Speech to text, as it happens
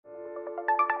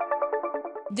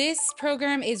This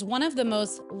program is one of the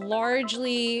most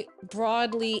largely,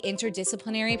 broadly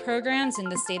interdisciplinary programs in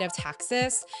the state of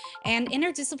Texas. And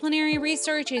interdisciplinary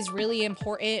research is really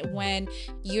important when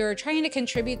you're trying to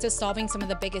contribute to solving some of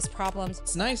the biggest problems.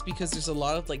 It's nice because there's a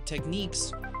lot of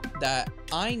techniques that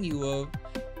I knew of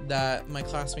that my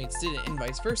classmates didn't, and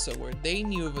vice versa, where they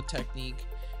knew of a technique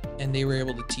and they were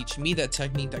able to teach me that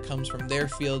technique that comes from their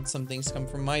field. Some things come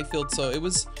from my field. So it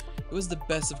was the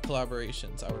best of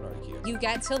collaborations, I would argue. You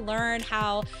get to learn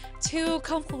how two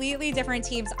completely different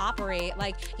teams operate.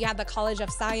 Like you have the College of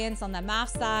Science on the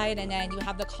math side, and then you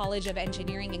have the College of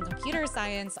Engineering and Computer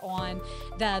Science on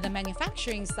the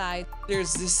manufacturing side.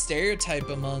 There's this stereotype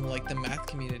among the math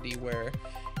community where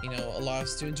a lot of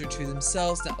students are to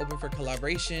themselves, not open for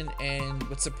collaboration, and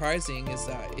what's surprising is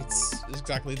that it's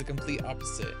exactly the complete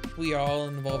opposite. We are all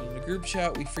involved in a group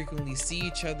chat, we frequently see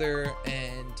each other,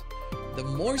 and the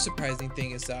more surprising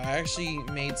thing is that I actually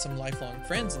made some lifelong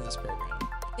friends in this program.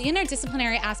 The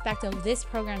interdisciplinary aspect of this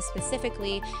program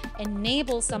specifically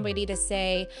enables somebody to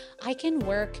say, I can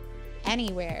work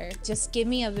anywhere. Just give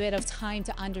me a bit of time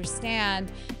to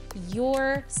understand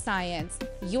your science,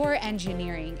 your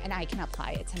engineering, and I can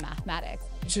apply it to mathematics.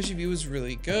 UTRGV was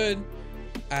really good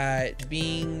at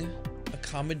being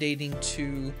accommodating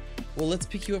to, well, let's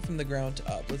pick you up from the ground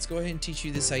up. Let's go ahead and teach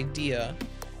you this idea.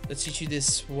 Let's teach you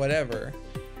this whatever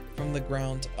from the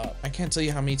ground up. I can't tell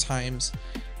you how many times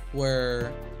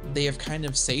where they have kind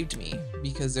of saved me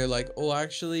because they're like, oh,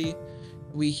 actually,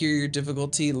 we hear your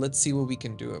difficulty. Let's see what we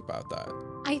can do about that.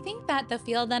 I think that the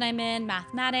field that I'm in,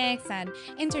 mathematics and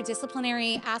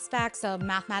interdisciplinary aspects of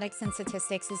mathematics and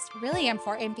statistics, is really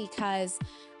important because,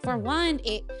 for one,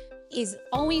 it is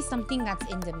always something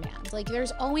that's in demand.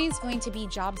 There's always going to be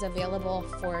jobs available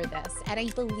for this. And I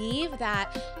believe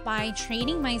that by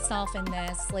training myself in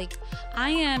this, I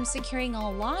am securing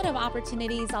a lot of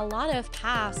opportunities, a lot of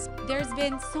paths. There's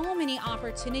been so many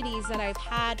opportunities that I've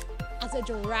had as a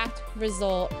direct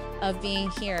result of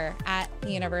being here at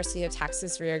the University of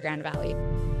Texas, Rio Grande Valley.